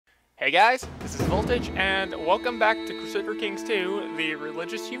Hey guys, this is Voltage, and welcome back to Crusader Kings 2, the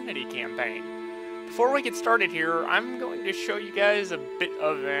Religious Unity campaign. Before we get started here, I'm going to show you guys a bit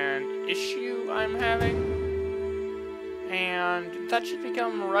of an issue I'm having, and that should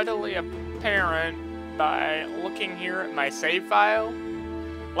become readily apparent by looking here at my save file.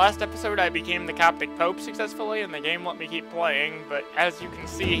 Last episode I became the Coptic Pope successfully, and the game let me keep playing, but as you can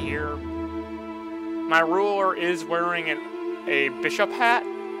see here, my ruler is wearing a bishop hat.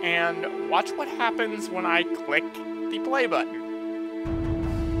 And watch what happens when I click the play button.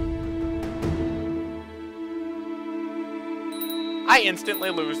 I instantly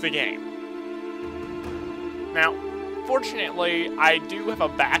lose the game. Now, fortunately, I do have a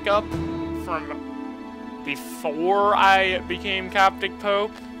backup from before I became Coptic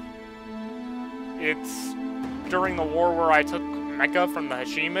Pope. It's during the war where I took Mecca from the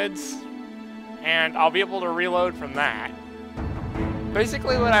Hashemids, and I'll be able to reload from that.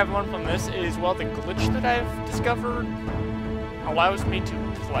 Basically, what I've learned from this is, well, the glitch that I've discovered allows me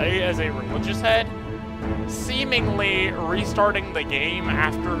to play as a religious head, seemingly restarting the game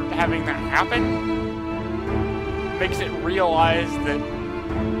after having that happen makes it realize that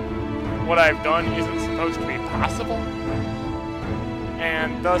what I've done isn't supposed to be possible,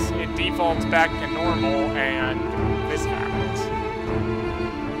 and thus it defaults back to normal, and this happens.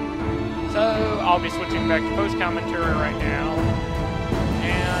 So, I'll be switching back to post-commentary right now.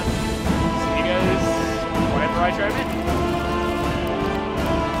 And see you guys whenever I drive in.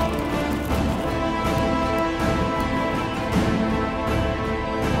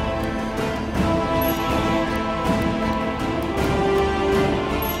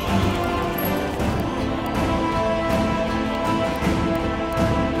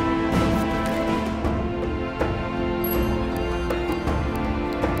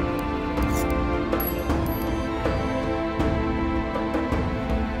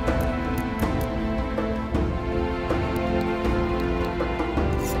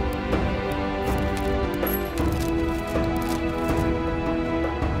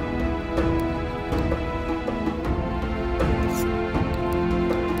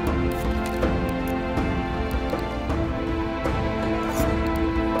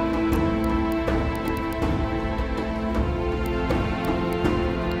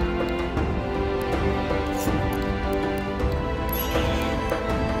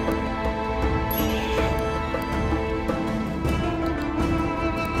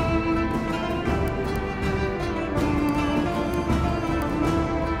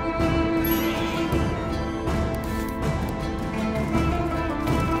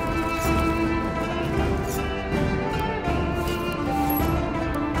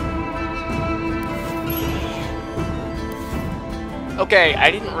 Okay, I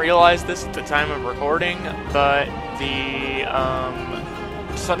didn't realize this at the time of recording, but the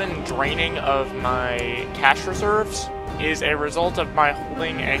sudden draining of my cash reserves is a result of my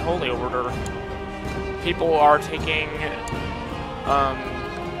holding a holy order. People are taking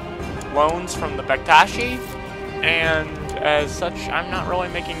loans from the Bektashi, and as such, I'm not really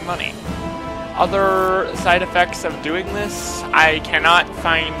making money. Other side effects of doing this, I cannot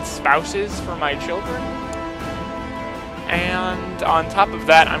find spouses for my children. And on top of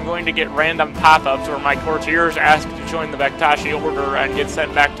that, I'm going to get random pop-ups where my courtiers ask to join the Bektashi order and get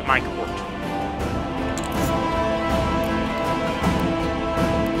sent back to my court.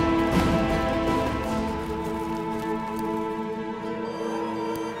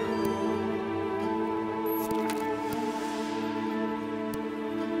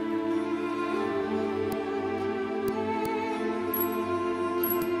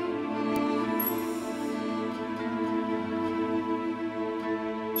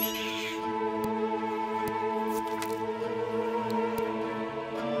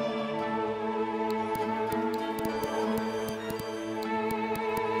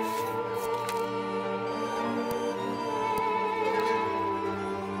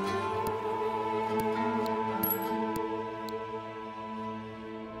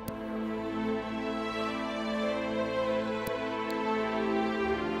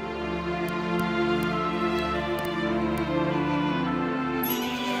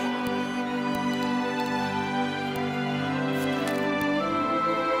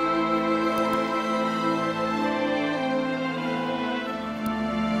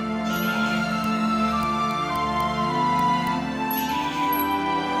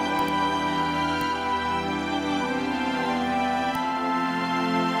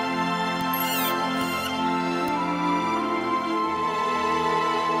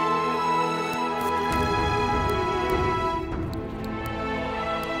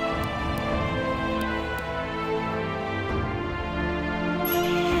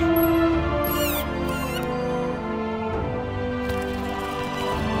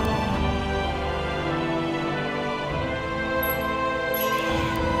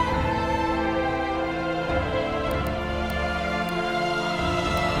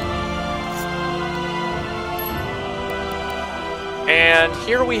 And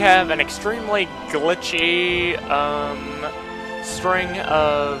here we have an extremely glitchy string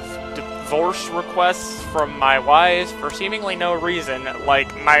of divorce requests from my wives for seemingly no reason. Like,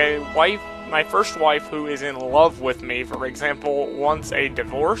 my first wife, who is in love with me, for example, wants a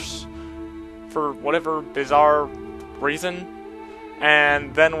divorce for whatever bizarre reason.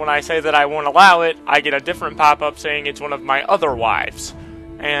 And then when I say that I won't allow it, I get a different pop-up saying it's one of my other wives.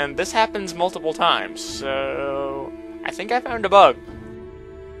 And this happens multiple times, so I think I found a bug.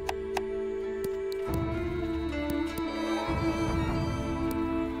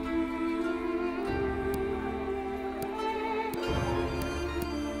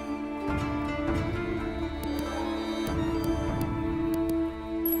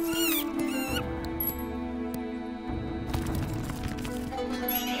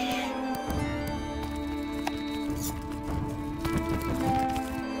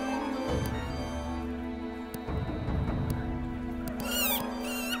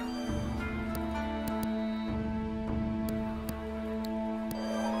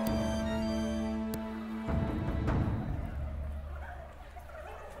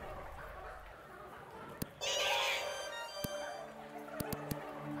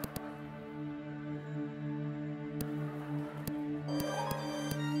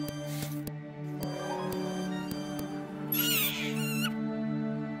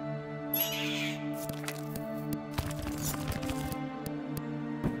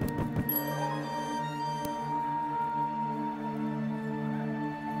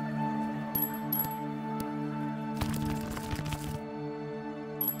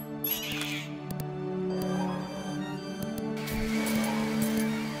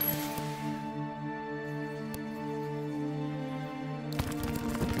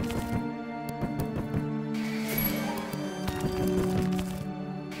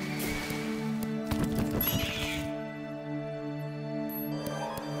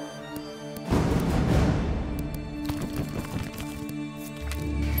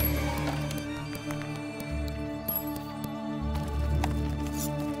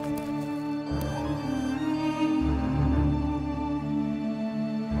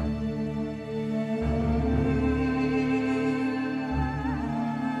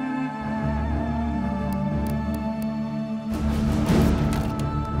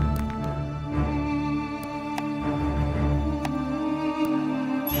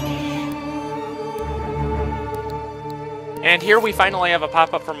 And here we finally have a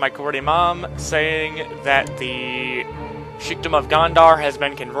pop-up from my Kurdi mom saying that the Sheikhdom of Gondar has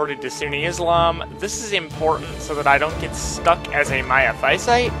been converted to Sunni Islam. This is important so that I don't get stuck as a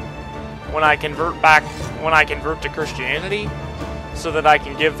Miaphysite when I convert to Christianity, so that I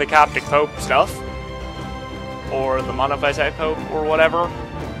can give the Coptic Pope stuff, or the Monophysite Pope, or whatever,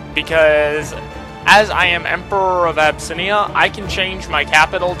 because as I am Emperor of Abyssinia, I can change my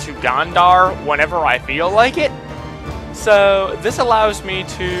capital to Gondar whenever I feel like it. So this allows me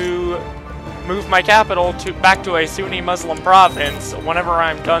to move my capital back to a Sunni Muslim province whenever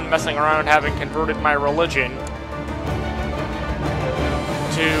I'm done messing around having converted my religion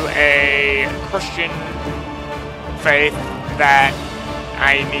to a Christian faith that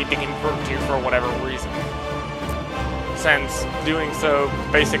I need to convert to for whatever reason. Since doing so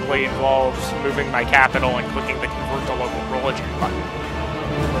basically involves moving my capital and clicking the convert to local religion button.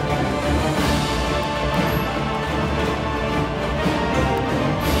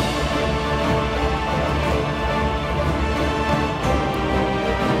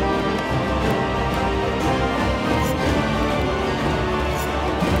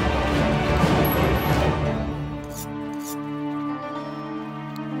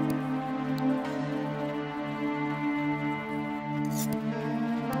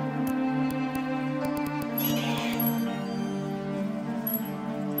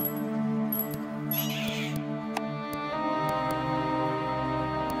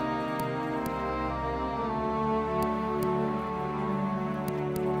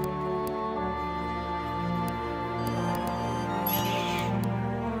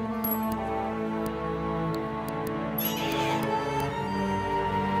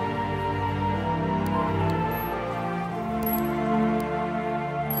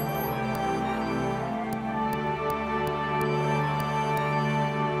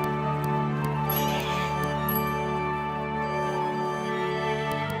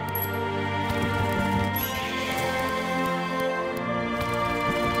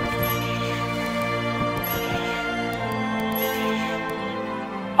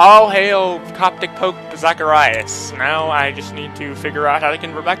 All hail Coptic Pope Zacharias. Now I just need to figure out how to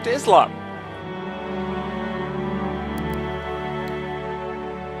convert back to Islam.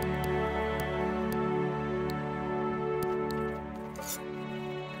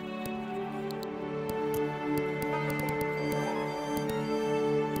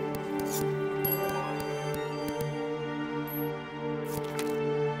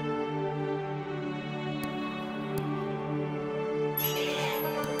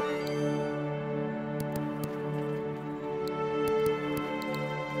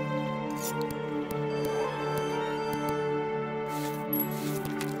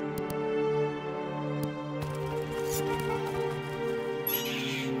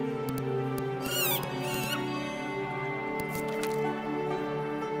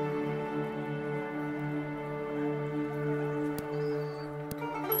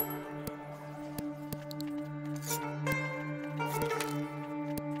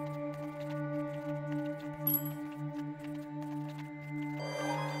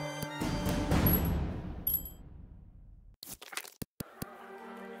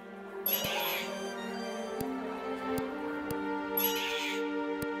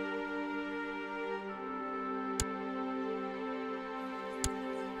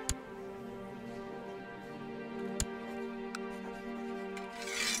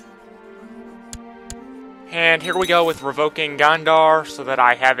 And here we go with revoking Gondar so that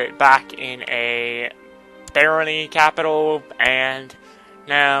I have it back in a barony capital, and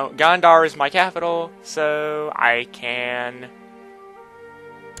now Gondar is my capital, so I can...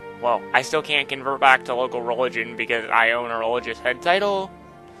 Well, I still can't convert back to local religion because I own a religious head title.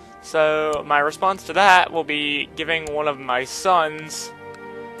 So my response to that will be giving one of my sons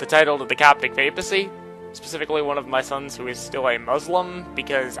the title to the Coptic Papacy. Specifically one of my sons who is still a Muslim,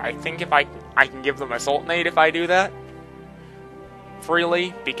 because I think if I can give them a sultanate if I do that.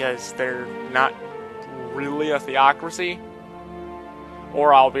 Freely, because they're not really a theocracy.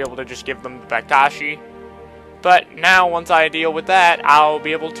 Or I'll be able to just give them the Bektashi. But now, once I deal with that, I'll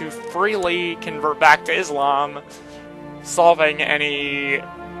be able to freely convert back to Islam, solving any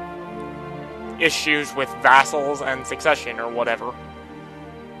issues with vassals and succession or whatever.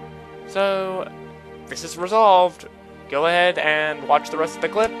 So, this is resolved. Go ahead and watch the rest of the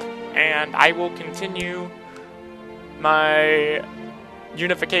clip, and I will continue my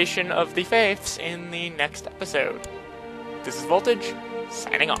unification of the faiths in the next episode. This is Voltage,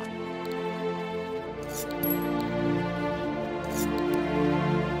 signing off.